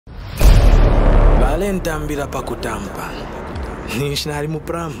Alentambira pakutampa. Nishnari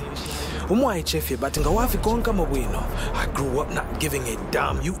mupram. Umwaichefye but ngawafi konka mabwino. I grew up not giving a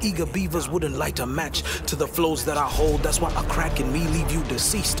damn. You eager beavers wouldn't light a match to the flows that I hold. That's why a crack in me leave you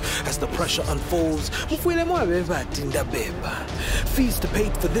deceased as the pressure unfolds. Fees to pay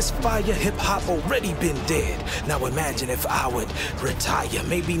for this fire, hip-hop already been dead. Now imagine if I would retire.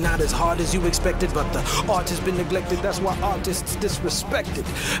 Maybe not as hard as you expected, but the art has been neglected. That's why artists disrespected.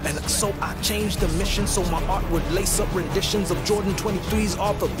 And so I changed the mission so my art would lace up renditions of Jordan 23's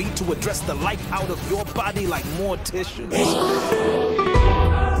off a beat to address the life out of your body like morticians.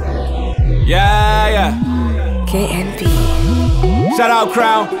 Yeah. KNP. Shout out,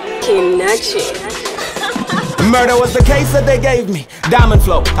 Crown. Nachi. Murder was the case that they gave me. Diamond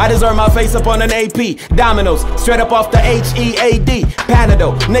flow, I deserve my face up on an AP. Dominoes, straight up off the H-E-A-D.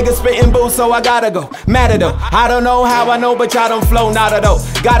 Panado, niggas spitting booze, so I gotta go. Matador, I don't know how I know, but y'all don't flow, not at all.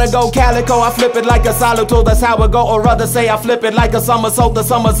 Gotta go calico, I flip it like a solitude, that's how it go. Or rather say I flip it like a somersault, the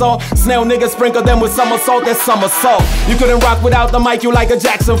somersault. Snail niggas sprinkle them with somersault, that's somersault. You couldn't rock without the mic, you like a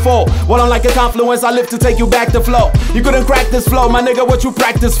Jackson 4. Well, I'm like a confluence, I live to take you back to flow. You couldn't crack this flow, my nigga, what you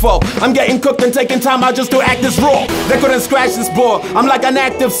practice for? I'm getting cooked and taking time out just to act this raw. They couldn't scratch this board, I'm like an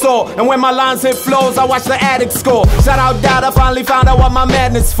active saw. And when my lines hit flows, I watch the addict score. Shout out Dad, I finally found out what my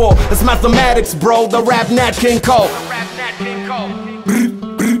madness for. It's mathematics, bro, the rap Nat King Cole.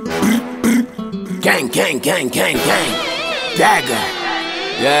 Gang, gang, gang, gang, gang. Dagger.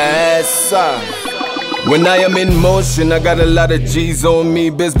 Yes, sir. When I am in motion, I got a lot of G's on me.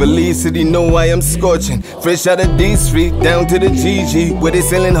 Best believe city know I am scorching. Fresh out of D Street, down to the GG, where they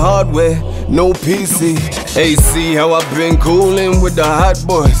selling hardware, no PC. AC, how I been coolin' with the hot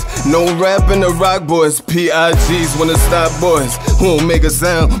boys. No rap in the rock boys. PIGs wanna stop boys. Won't make a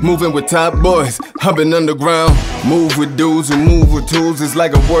sound, moving with top boys. I've been underground, move with dudes who move with tools. It's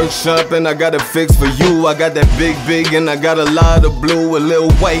like a workshop and I got a fix for you. I got that big and I got a lot of blue. A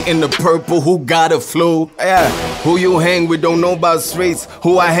little white and the purple, who got a flu? Yeah, who you hang with don't know about streets.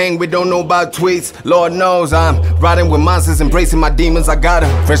 Who I hang with don't know about tweets. Lord knows I'm riding with monsters, embracing my demons, I got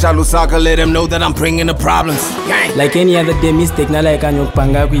them. Fresh out Lusaka, let them know that I'm bringing the problems. Gang. Like any other day mistake, na like anyok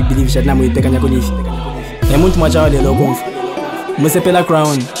panga we believe shit na muite kanya kunifi. Emuntu mwacha wale lo konfu. Umusepela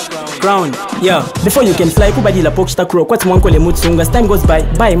Crown, yeah. Before you can fly, kubadila pokshita crow. Kwati mwankole mutsunga. As time goes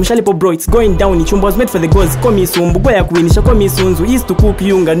by, mushalipo bro, it's going down. Ichumba was made for the goals. Komi sumbu, goya kuinisha, komi sunzu. Is to cook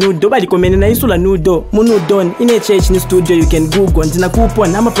yunga nudo. Bali komene na isula nudo. Munudon, in HH ni studio, you can Google. Ntina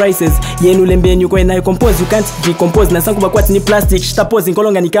coupon, ama prices. Yenu lembe nyuko na you compose, you can't decompose. Na sankuba kwati ni plastic. Shita pose,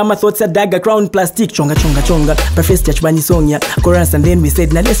 nkolonga ni kama thoughts ya Dagger Crown plastic. Chonga. Preface chachbani song ya chorus and then we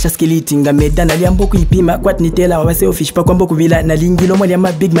said, na let's just kill it. Nga medana, liambo kuipima. Kwati nitela, wawase ofish pa kwambo kuvila. Na lingilo mwali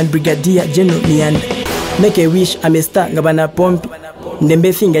ama big man brigadier. General Nianda. Make a wish, I'm a star, ngabana pompi.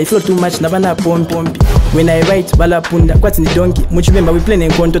 Ndembe finger, I flow too much, nabana pompi. When I write, bala punda, kwati ni donkey. Muchibemba, we play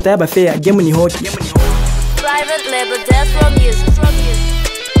nkonto, tayaba fair, game ni hot. Privatelabel Deathraw Music.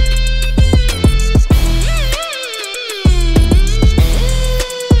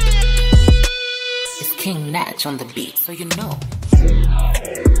 It's King Nachi on the beat, so you know.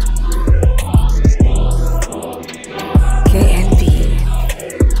 KNP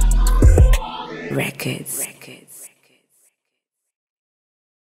Records.